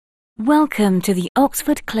Welcome to the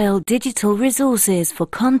Oxford CLIL digital resources for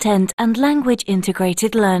content and language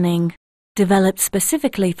integrated learning, developed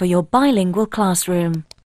specifically for your bilingual classroom.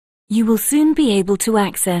 You will soon be able to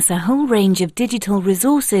access a whole range of digital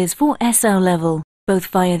resources for ESO level, both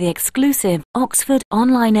via the exclusive Oxford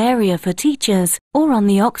online area for teachers or on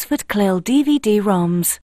the Oxford CLIL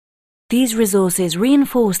DVD-ROMs. These resources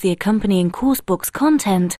reinforce the accompanying coursebook's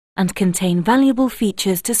content and contain valuable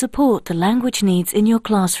features to support the language needs in your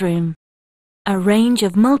classroom. A range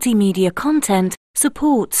of multimedia content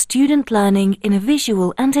supports student learning in a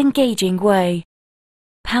visual and engaging way.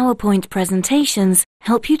 PowerPoint presentations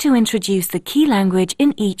help you to introduce the key language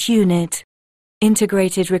in each unit.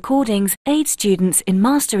 Integrated recordings aid students in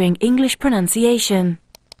mastering English pronunciation.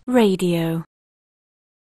 Radio.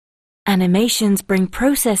 Animations bring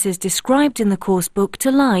processes described in the coursebook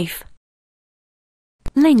to life.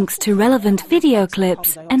 Links to relevant video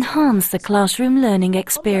clips enhance the classroom learning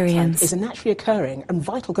experience. Is a naturally occurring and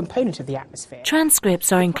vital component of the atmosphere.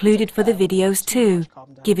 Transcripts are included for the videos too,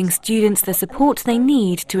 giving students the support they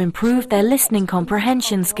need to improve their listening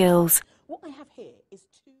comprehension skills.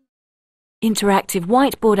 Interactive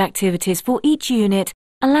whiteboard activities for each unit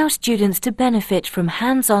allow students to benefit from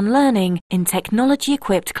hands-on learning in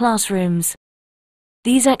technology-equipped classrooms.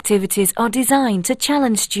 These activities are designed to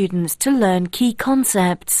challenge students to learn key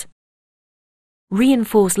concepts.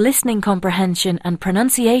 Reinforce listening comprehension and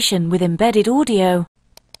pronunciation with embedded audio.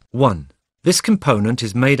 1. This component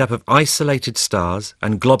is made up of isolated stars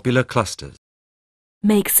and globular clusters.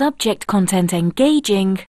 Make subject content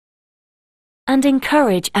engaging and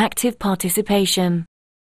encourage active participation.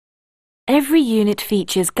 Every unit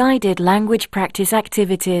features guided language practice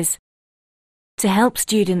activities to help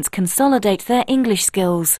students consolidate their English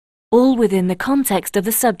skills, all within the context of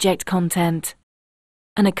the subject content.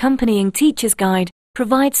 An accompanying teacher's guide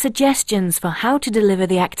provides suggestions for how to deliver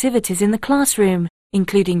the activities in the classroom,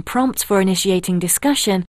 including prompts for initiating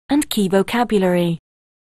discussion and key vocabulary.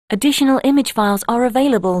 Additional image files are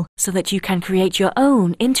available so that you can create your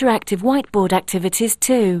own interactive whiteboard activities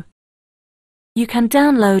too. You can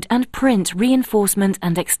download and print reinforcement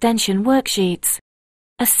and extension worksheets,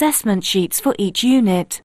 assessment sheets for each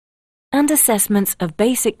unit, and assessments of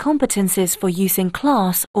basic competencies for use in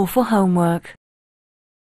class or for homework.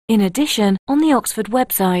 In addition, on the Oxford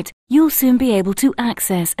website, you'll soon be able to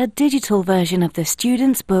access a digital version of the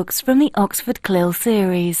students' books from the Oxford CLIL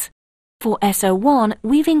series. For SO1,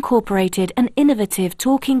 we've incorporated an innovative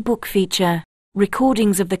talking book feature.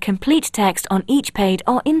 Recordings of the complete text on each page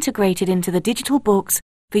are integrated into the digital books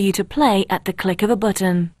for you to play at the click of a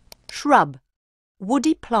button. Shrub.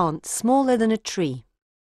 Woody plant smaller than a tree.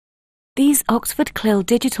 These Oxford CLIL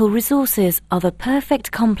digital resources are the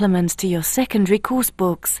perfect complement to your secondary course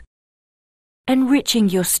books, enriching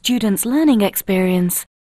your students' learning experience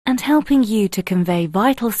and helping you to convey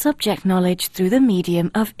vital subject knowledge through the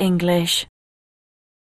medium of English.